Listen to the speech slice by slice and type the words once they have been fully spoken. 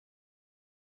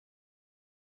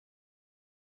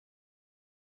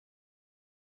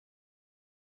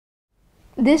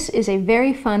This is a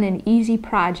very fun and easy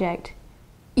project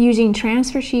using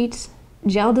transfer sheets,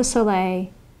 Gel du Soleil,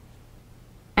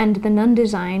 and the Nunn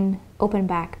Design open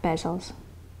back bezels.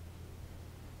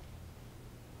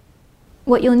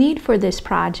 What you'll need for this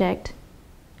project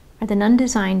are the Nunn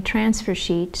Design transfer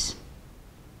sheets,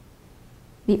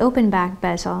 the open back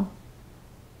bezel,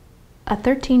 a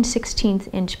 13/16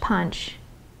 inch punch,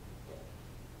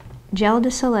 Gel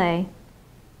du Soleil,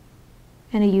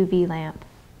 and a UV lamp.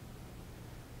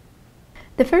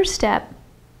 The first step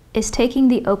is taking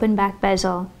the open back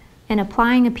bezel and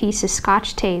applying a piece of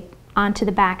Scotch tape onto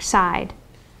the back side.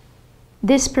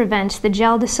 This prevents the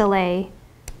Gel du Soleil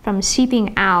from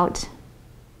seeping out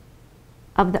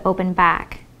of the open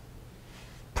back.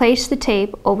 Place the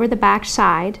tape over the back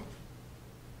side,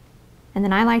 and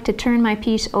then I like to turn my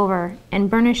piece over and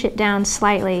burnish it down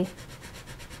slightly,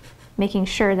 making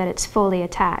sure that it's fully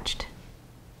attached.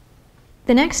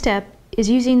 The next step is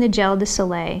using the Gel du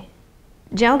Soleil.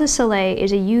 Gel du Soleil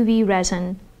is a UV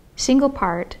resin, single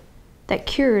part, that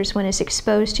cures when it's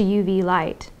exposed to UV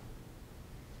light.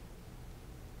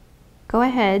 Go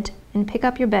ahead and pick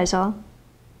up your bezel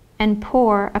and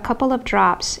pour a couple of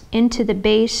drops into the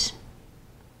base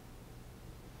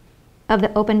of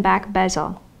the open back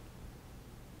bezel.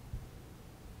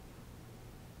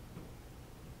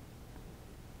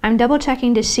 I'm double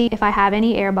checking to see if I have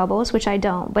any air bubbles, which I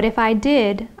don't, but if I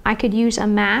did, I could use a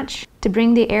match to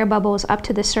bring the air bubbles up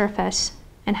to the surface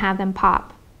and have them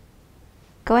pop.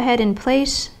 Go ahead and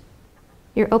place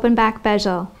your open back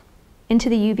bezel into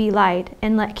the UV light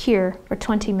and let cure for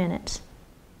 20 minutes.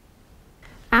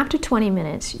 After 20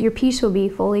 minutes, your piece will be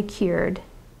fully cured,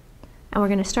 and we're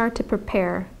going to start to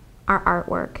prepare our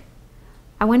artwork.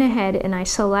 I went ahead and I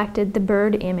selected the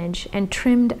bird image and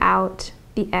trimmed out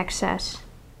the excess.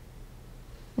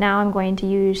 Now I'm going to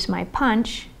use my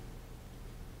punch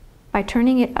by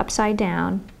turning it upside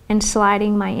down and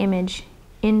sliding my image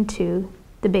into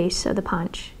the base of the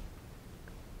punch.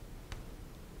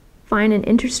 Find an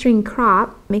interesting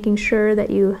crop, making sure that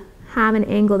you have an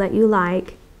angle that you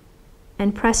like,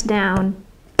 and press down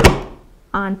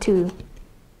onto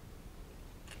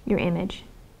your image,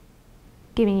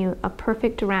 giving you a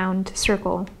perfect round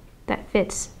circle that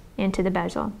fits into the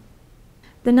bezel.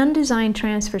 The Nunn Design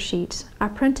transfer sheets are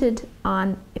printed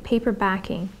on a paper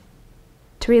backing.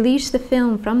 To release the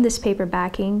film from this paper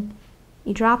backing,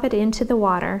 you drop it into the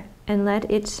water and let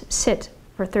it sit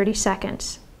for 30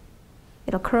 seconds.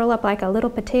 It'll curl up like a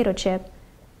little potato chip,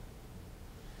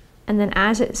 and then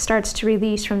as it starts to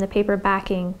release from the paper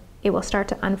backing, it will start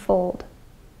to unfold.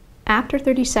 After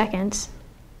 30 seconds,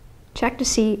 check to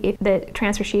see if the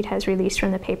transfer sheet has released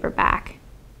from the paper back.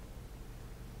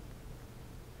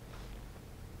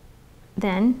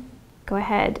 Then go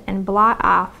ahead and blot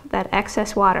off that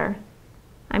excess water.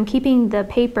 I'm keeping the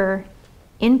paper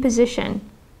in position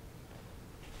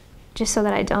just so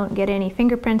that I don't get any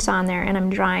fingerprints on there, and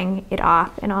I'm drying it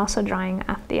off and also drying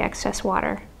off the excess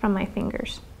water from my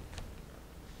fingers.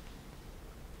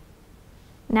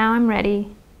 Now I'm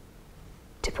ready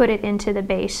to put it into the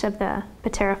base of the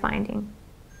patera finding.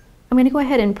 I'm going to go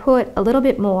ahead and put a little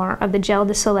bit more of the Gel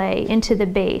du Soleil into the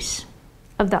base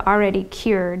of the already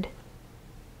cured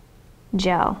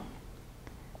gel.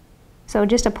 So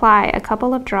just apply a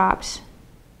couple of drops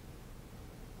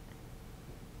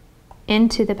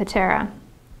into the patera.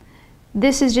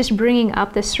 This is just bringing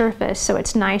up the surface so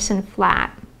it's nice and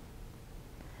flat.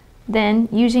 Then,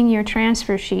 using your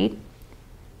transfer sheet,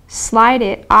 slide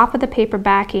it off of the paper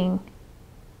backing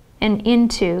and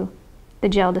into the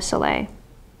Gel du Soleil.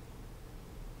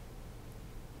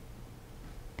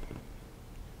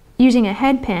 Using a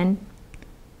head pin,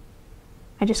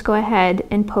 I just go ahead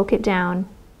and poke it down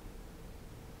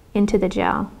into the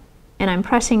gel, and I'm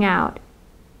pressing out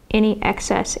any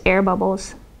excess air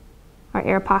bubbles or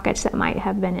air pockets that might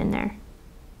have been in there.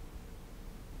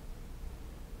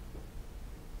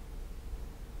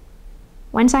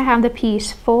 Once I have the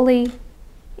piece fully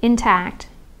intact,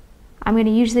 I'm going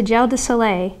to use the Gel du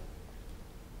Soleil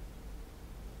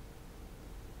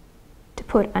to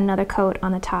put another coat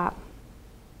on the top.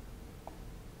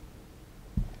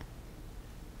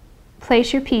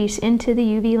 Place your piece into the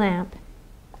UV lamp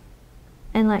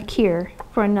and let cure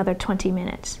for another 20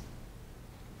 minutes.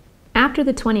 After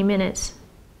the 20 minutes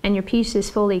and your piece is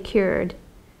fully cured,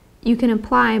 you can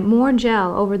apply more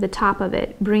gel over the top of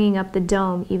it, bringing up the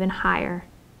dome even higher.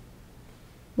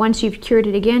 Once you've cured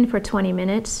it again for 20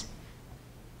 minutes,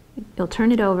 you'll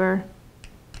turn it over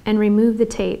and remove the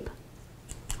tape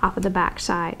off of the back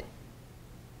side,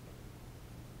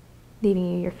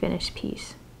 leaving you your finished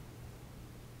piece.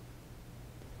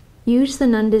 Use the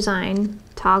Nunn Design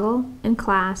toggle and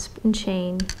clasp and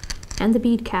chain and the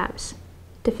bead caps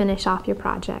to finish off your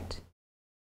project.